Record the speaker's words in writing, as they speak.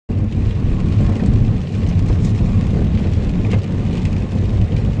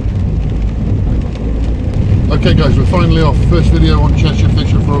Okay guys, we're finally off. First video on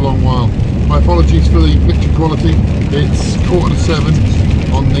CheshireFisher for a long while. My apologies for the picture quality. It's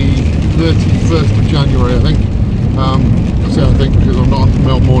 6:45 on the 31st of January, I think. I say I think because I'm not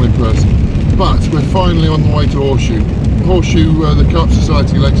a morning person. But we're finally on the way to Horseshoe. Horseshoe, the Carp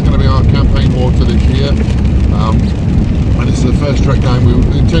Society Lake, is going to be our campaign water this year. And it's the first trek down. We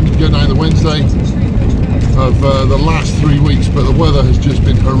intended to go down the Wednesday of the last 3 weeks, but the weather has just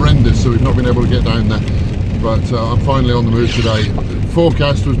been horrendous, so we've not been able to get down there. But I'm finally on the move today.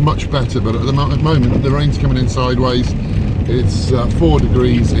 Forecast was much better, but at the moment the rain's coming in sideways. It's 4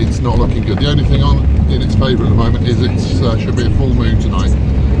 degrees. It's not looking good. The only thing in its favour at the moment is it should be a full moon tonight,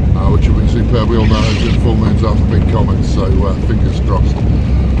 which will be superb. We all know how good full moons are for big comets, so fingers crossed.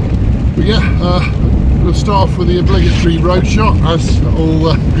 But yeah, we'll start off with the obligatory road shot, as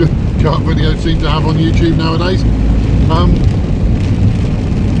all good carp videos seem to have on YouTube nowadays.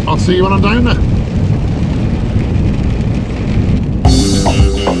 I'll see you when I'm down there.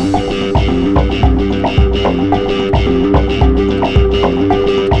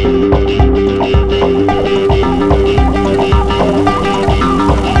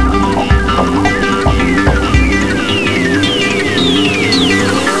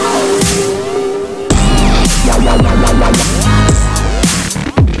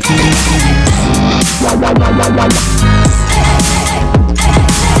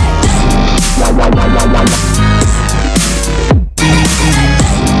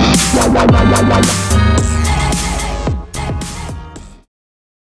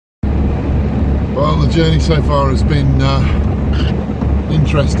 Well, the journey so far has been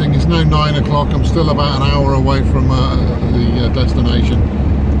interesting. It's now 9 o'clock. I'm still about an hour away from the destination,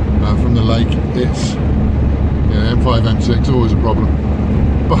 from the lake. It's M5, M6, always a problem.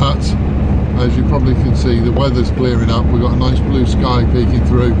 But as you probably can see, the weather's clearing up. We've got a nice blue sky peeking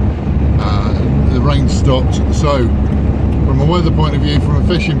through. The rain stopped. So from a weather point of view, from a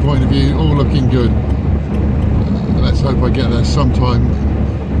fishing point of view, all looking good. Let's hope I get there sometime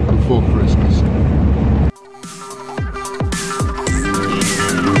before Christmas.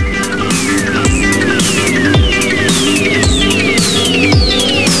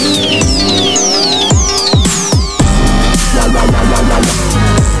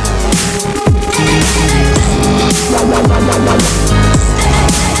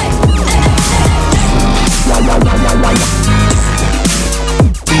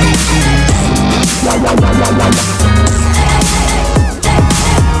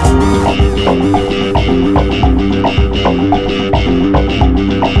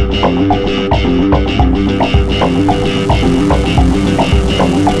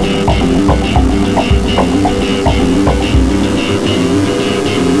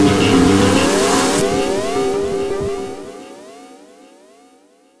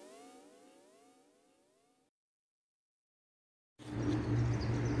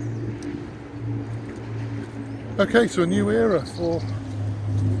 Okay, so a new era for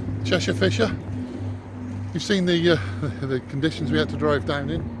CheshireFisher. You've seen the conditions we had to drive down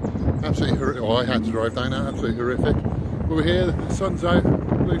in. Absolutely horrific. Well, I had to drive down, absolutely horrific. But we're here, the sun's out,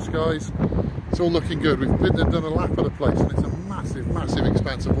 blue skies. It's all looking good. We've been and done a lap of the place, and it's a massive, massive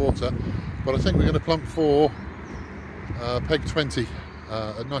expanse of water. But I think we're going to plump for peg 20,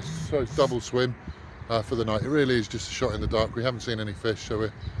 a nice double swim for the night. It really is just a shot in the dark. We haven't seen any fish, so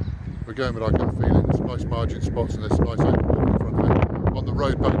we're going with our gut feeling. There's nice margin spots and there's nice open water in front of it on the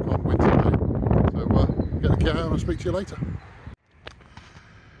road back on winter day. So get the kit out and I'll speak to you later.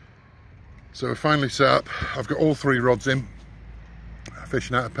 So we're finally set up. I've got all 3 rods in,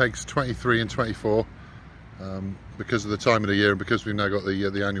 fishing out of pegs 23 and 24 because of the time of the year and because we've now got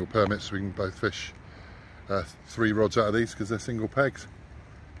the annual permits. We can both fish 3 rods out of these because they're single pegs.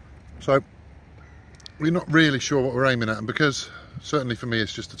 So we're not really sure what we're aiming at, and because certainly for me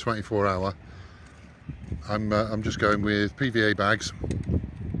it's just a 24-hour, I'm just going with PVA bags,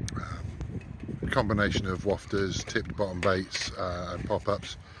 a combination of wafters, tipped bottom baits and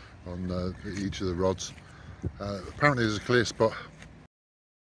pop-ups on each of the rods. Apparently there's a clear spot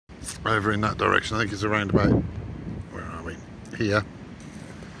over in that direction. I think it's around about, where are we, here,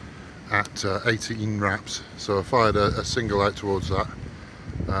 at 18 wraps. So I fired a single out towards that,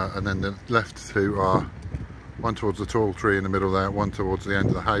 and then the left 2 are one towards the tall tree in the middle there, one towards the end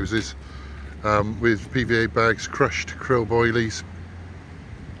of the houses, with PVA bags, crushed krill boilies,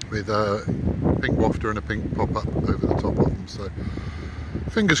 with a pink wafter and a pink pop-up over the top of them. So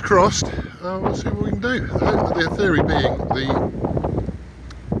fingers crossed, we'll see what we can do. The theory being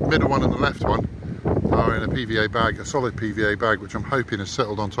the middle one and the left one are in a PVA bag, a solid PVA bag, which I'm hoping has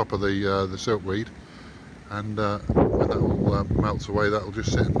settled on top of the silkweed. and when that all melts away, that will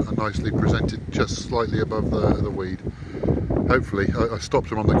just sit nicely presented just slightly above the weed. Hopefully, I stopped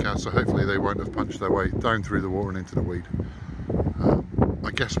them on the cast, so hopefully they won't have punched their way down through the water and into the weed.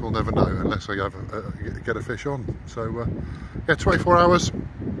 I guess we'll never know unless I get a fish on. So yeah, 24 hours,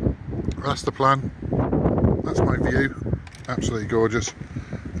 that's the plan. That's my view. Absolutely gorgeous.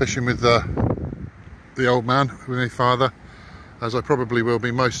 Fishing with the old man, with my father, as I probably will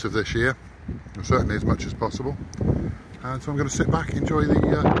be most of this year, or certainly as much as possible. And so I'm going to sit back, enjoy the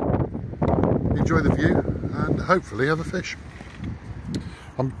view, and hopefully have a fish.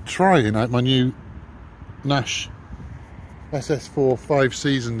 I'm trying out my new Nash SS4 5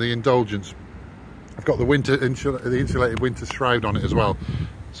 season, the Indulgence. I've got the insulated winter shroud on it as well,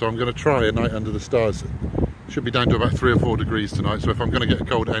 so I'm going to try a night under the stars. Should be down to about 3 or 4 degrees tonight, so if I'm going to get a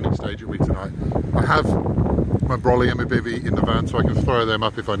cold at any stage, it'll be tonight. I have my brolly and my bivvy in the van, so I can throw them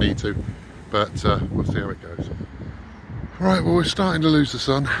up if I need to, but we'll see how it goes. Right, well, we're starting to lose the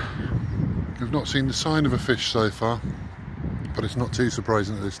sun. We've not seen the sign of a fish so far, but it's not too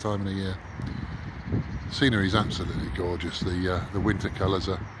surprising at this time of the year. The scenery is absolutely gorgeous. The winter colours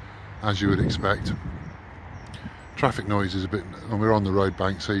are as you would expect. Traffic noise is a bit, and we're on the road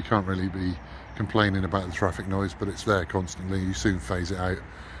bank, so you can't really be complaining about the traffic noise, but it's there constantly. You soon phase it out.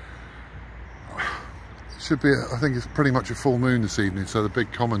 It should be, I think it's pretty much a full moon this evening, so the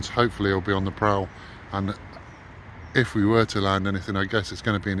big commons hopefully will be on the prowl, and if we were to land anything, I guess it's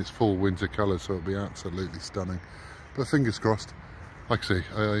going to be in its full winter colour, so it'll be absolutely stunning. But fingers crossed. Like I see,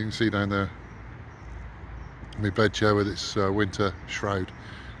 you can see down there my bed chair with its winter shroud.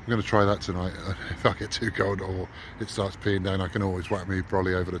 I'm going to try that tonight. If I get too cold or it starts peeing down, I can always whack me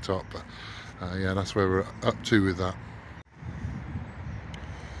brolly over the top. But yeah, that's where we're up to with that.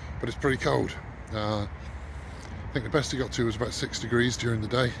 But it's pretty cold. I think the best it got to was about 6 degrees during the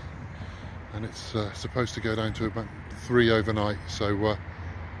day, and it's supposed to go down to about 3 overnight. So yeah,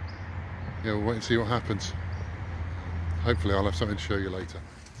 we'll wait and see what happens. Hopefully I'll have something to show you later.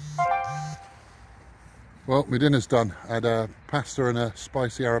 Well, my dinner's done. I had a pasta and a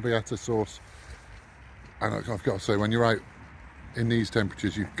spicy arrabbiata sauce, and I've got to say, when you're out in these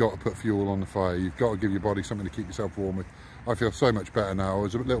temperatures, you've got to put fuel on the fire. You've got to give your body something to keep yourself warm with. I feel so much better now. I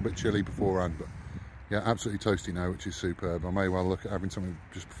was a little bit chilly beforehand, but yeah, absolutely toasty now, which is superb. I may well look at having something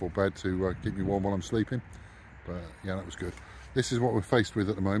just before bed to keep me warm while I'm sleeping, but yeah, that was good. This is what we're faced with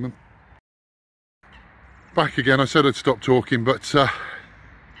at the moment. Back again. I said I'd stop talking, but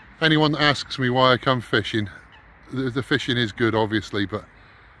anyone that asks me why I come fishing, the fishing is good obviously, but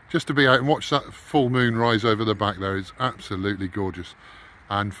just to be out and watch that full moon rise over the back there is absolutely gorgeous.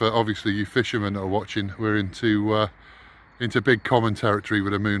 And for obviously you fishermen that are watching, we're into big common territory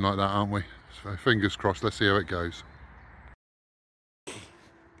with a moon like that, aren't we? So fingers crossed, let's see how it goes.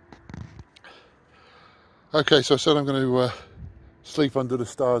 Okay, so I said I'm going to sleep under the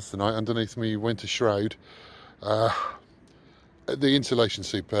stars tonight, underneath my winter shroud. The insulation's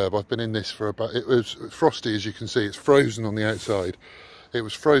superb. I've been in this for about, it was frosty as you can see, it's frozen on the outside. It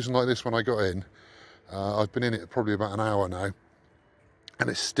was frozen like this when I got in. I've been in it probably about an hour now, and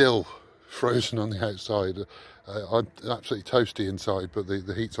it's still frozen on the outside. I'm absolutely toasty inside, but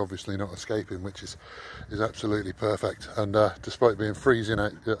the heat's obviously not escaping, which is absolutely perfect. And despite being freezing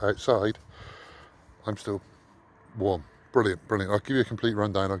outside, I'm still warm. Brilliant, brilliant. I'll give you a complete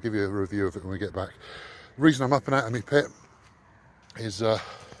rundown. I'll give you a review of it when we get back. The reason I'm up and out of my pit is my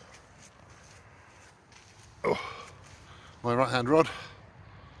right hand rod.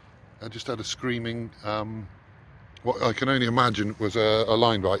 I just had a screaming, what I can only imagine was a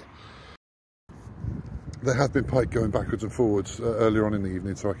line bite. There have been pike going backwards and forwards earlier on in the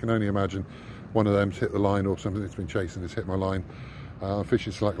evening, so I can only imagine one of them's hit the line, or something that's been chasing has hit my line. I'm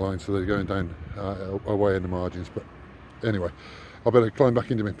fishing slack line, so they're going down away in the margins. But anyway, I better climb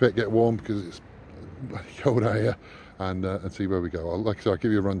back into my pit, get warm, because it's bloody cold out here, and see where we go. Like I said, I'll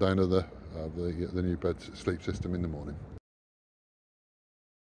give you a rundown of the new bed sleep system in the morning.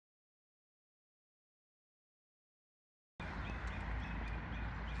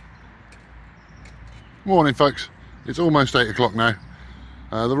 Morning folks, it's almost 8 o'clock now.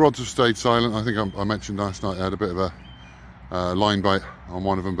 The rods have stayed silent. I think I mentioned last night I had a bit of a line bite on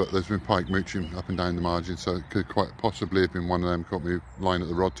one of them, but there's been pike mooching up and down the margin, so it could quite possibly have been one of them caught me line at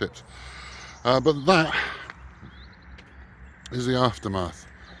the rod tips. But that is the aftermath.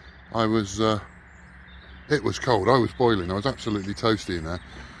 It was cold. I was boiling. I was absolutely toasty in there,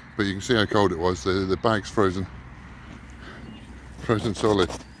 but you can see how cold it was. The bag's frozen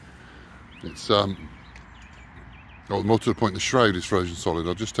solid. It's well, more to the point, the shroud is frozen solid.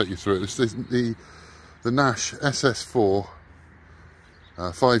 I'll just take you through it. This is the Nash SS4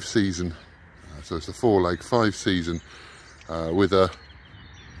 5 season So it's a 4-leg, 5-season with an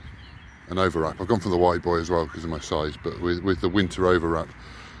overwrap. I've gone for the wideboy as well because of my size, but with the winter overwrap.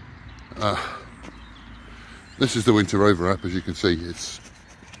 This is the winter overwrap. As you can see, it's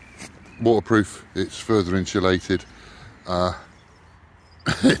waterproof, it's further insulated,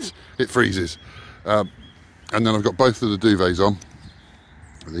 it freezes. And then I've got both of the duvets on,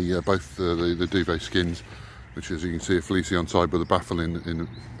 both the duvet skins, which, as you can see, are fleecy on side with a baffle on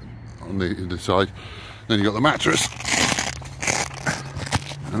the side. Then you've got the mattress,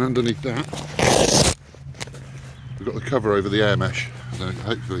 and underneath that we've got the cover over the air mesh. So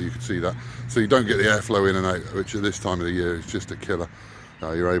hopefully you can see that, so you don't get the airflow in and out, which at this time of the year is just a killer.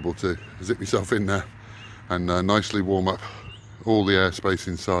 You're able to zip yourself in there and nicely warm up all the airspace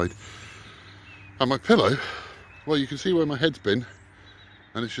inside. And my pillow, well, you can see where my head's been,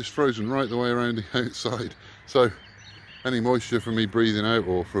 and it's just frozen right the way around the outside. So any moisture from me breathing out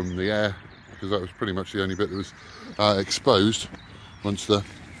or from the air, because that was pretty much the only bit that was exposed once the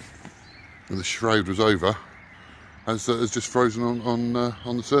shroud was over, has just frozen on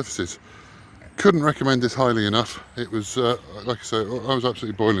the surfaces. Couldn't recommend this highly enough. It was, like I say, I was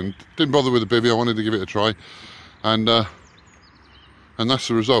absolutely boiling. Didn't bother with the bivvy. I wanted to give it a try, and that's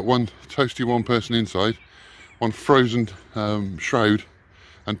the result. One toasty one-person inside, one frozen shroud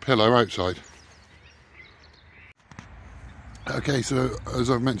and pillow outside. Okay, so as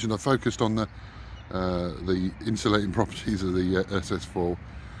I've mentioned, I focused on the insulating properties of the SS4.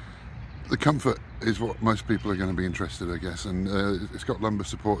 The comfort is what most people are going to be interested in, I guess, and it's got lumbar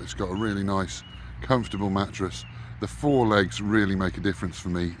support, it's got a really nice comfortable mattress. The 4 legs really make a difference for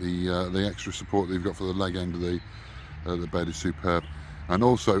me. The extra support that you've got for the leg end of the bed is superb. And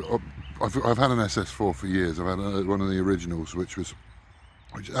also I've had an SS4 for years. I've had one of the originals, which is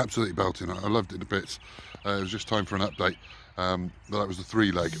absolutely belting. I loved it to bits. It was just time for an update, but that was the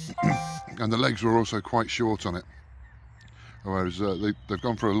 3-leg and the legs were also quite short on it. Whereas they've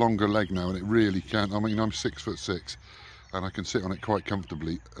gone for a longer leg now, and it really can. I mean, I'm 6'6", and I can sit on it quite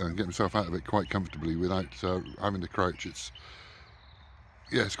comfortably and get myself out of it quite comfortably without having to crouch.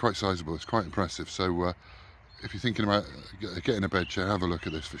 It's quite sizable. It's quite impressive. So if you're thinking about getting a bed chair, have a look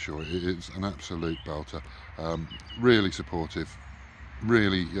at this for sure. It's an absolute belter. Really supportive,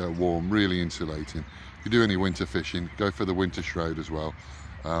 really warm, really insulating. If you do any winter fishing, go for the winter shroud as well.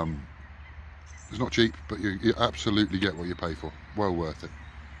 It's not cheap, but you absolutely get what you pay for. Well worth it.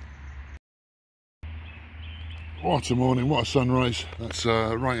 What a morning, what a sunrise. That's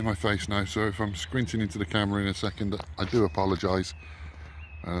right in my face now, so if I'm squinting into the camera in a second, I do apologise.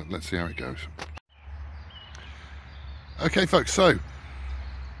 Let's see how it goes. Okay folks, so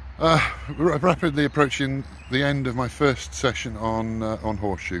rapidly approaching the end of my first session on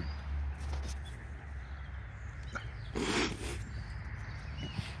Horseshoe.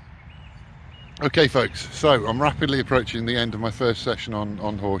 Okay folks, so I'm rapidly approaching the end of my first session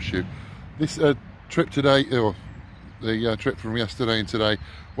on Horseshoe. This trip today, or the trip from yesterday and today,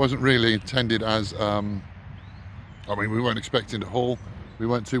 wasn't really intended as, I mean, we weren't expecting to haul. We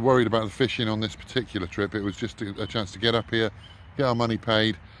weren't too worried about the fishing on this particular trip. It was just a chance to get up here, get our money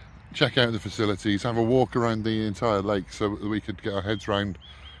paid, check out the facilities, have a walk around the entire lake so that we could get our heads round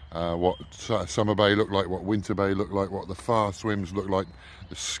what Summer Bay looked like, what Winter Bay looked like, what the far swims looked like,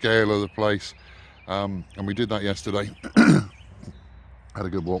 the scale of the place. And we did that yesterday. Had a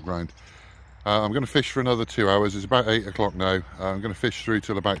good walk round. I'm going to fish for another 2 hours. It's about 8 o'clock now. I'm going to fish through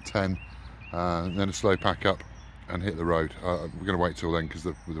till about 10, and then a slow pack up and hit the road. We're going to wait till then because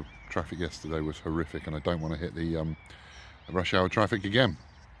the traffic yesterday was horrific, and I don't want to hit the rush hour traffic again.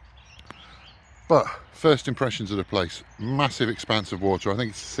 But first impressions of the place: massive expanse of water. I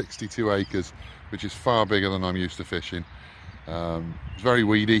think it's 62 acres, which is far bigger than I'm used to fishing. It's very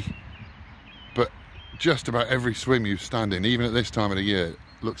weedy, but just about every swim you stand in, even at this time of the year,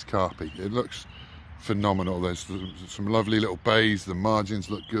 looks carpy. It looks phenomenal. There's some lovely little bays, the margins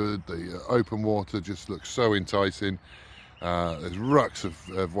look good, the open water just looks so enticing. There's rucks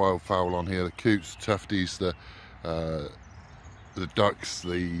of wildfowl on here, the coots, tufties, the ducks,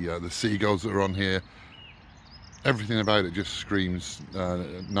 the seagulls that are on here. Everything about it just screams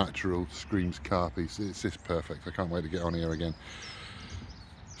natural, screams carpy. It's just perfect. I can't wait to get on here again.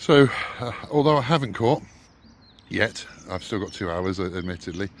 So although I haven't caught yet, I've still got 2 hours,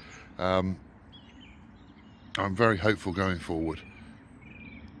 admittedly. I'm very hopeful going forward.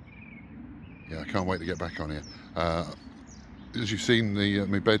 Yeah, I can't wait to get back on here. As you've seen,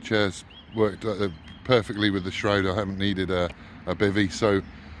 my bed chairs worked perfectly with the shroud. I haven't needed a bivvy, so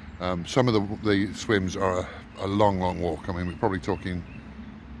some of the swims are a long walk. I mean, we're probably talking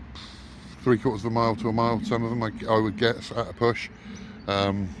 3/4 of a mile to a mile. Some of them I would guess at a push.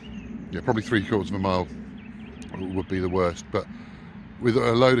 yeah, probably 3/4 of a mile would be the worst. But with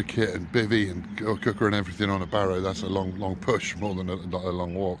a load of kit and bivvy and cooker and everything on a barrow, that's a long push, more than a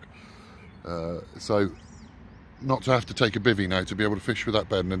long walk. So not to have to take a bivvy now to be able to fish with that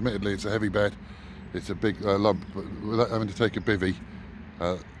bed, and admittedly it's a heavy bed, it's a big lump, but without having to take a bivvy,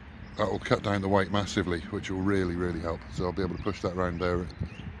 that will cut down the weight massively, which will really help. So I'll be able to push that around there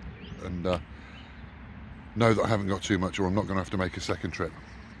and know that I haven't got too much, or I'm not going to have to make a second trip,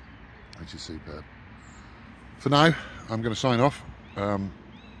 which is superb. For now, I'm going to sign off.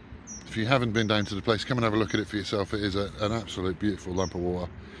 If you haven't been down to the place, come and have a look at it for yourself. It is an absolute beautiful lump of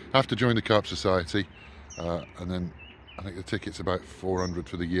water. Have to join the Carp Society, and then I think the ticket's about 400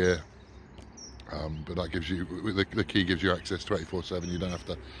 for the year. But that gives you, the key gives you access 24/7. You don't have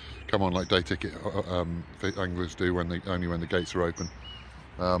to come on like day ticket anglers do only when the gates are open.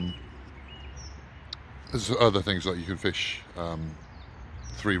 There's other things like you can fish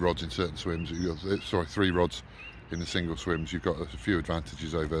 3 rods in certain swims. Sorry, 3 rods in the single swims. You've got a few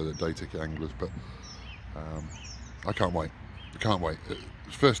advantages over the day ticket anglers, but I can't wait. I can't wait.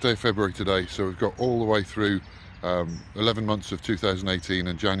 It's first day of February today, so we've got all the way through 11 months of 2018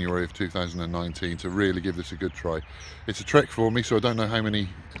 and January of 2019 to really give this a good try. It's a trek for me, so I don't know how many,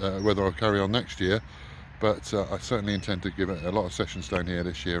 whether I'll carry on next year, but I certainly intend to give it a lot of sessions down here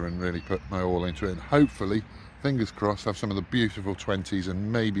this year and really put my all into it, and hopefully, fingers crossed, have some of the beautiful 20s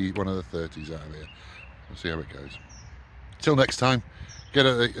and maybe one of the 30s out of here. We'll see how it goes. Till next time, get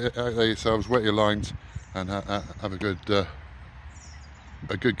out there yourselves, wet your lines, and have a good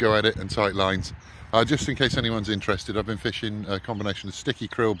go at it, and tight lines. Just in case anyone's interested, I've been fishing a combination of sticky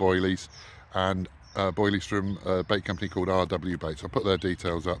krill boilies and boilies from a bait company called RW Baits. I'll put their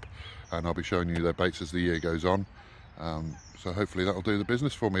details up, and I'll be showing you their baits as the year goes on. So hopefully that'll do the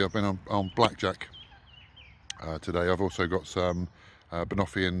business for me. I've been on blackjack today. I've also got some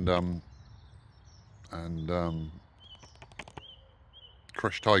banoffee and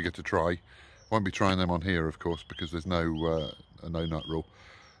crushed tiger to try. Won't be trying them on here, of course, because there's no nut rule.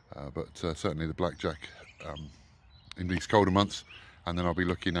 But certainly the blackjack in these colder months, and then I'll be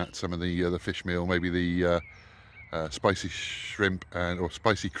looking at some of the fish meal, maybe the spicy shrimp or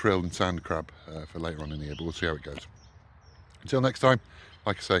spicy krill and sand crab for later on in the year, but we'll see how it goes. Until next time,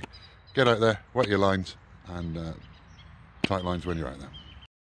 like I say, get out there, wet your lines, and tight lines when you're out there.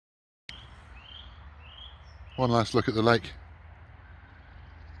 One last look at the lake.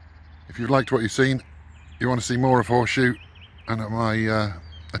 If you've liked what you've seen, you want to see more of Horseshoe and my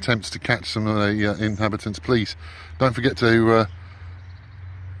attempts to catch some of the inhabitants, please don't forget to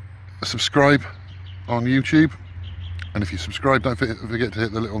subscribe on YouTube, and if you subscribe, don't forget to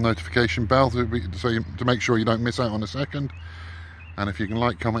hit the little notification bell to make sure you don't miss out on a second. And if you can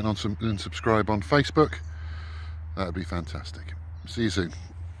like, comment and subscribe on Facebook, that would be fantastic. See you soon.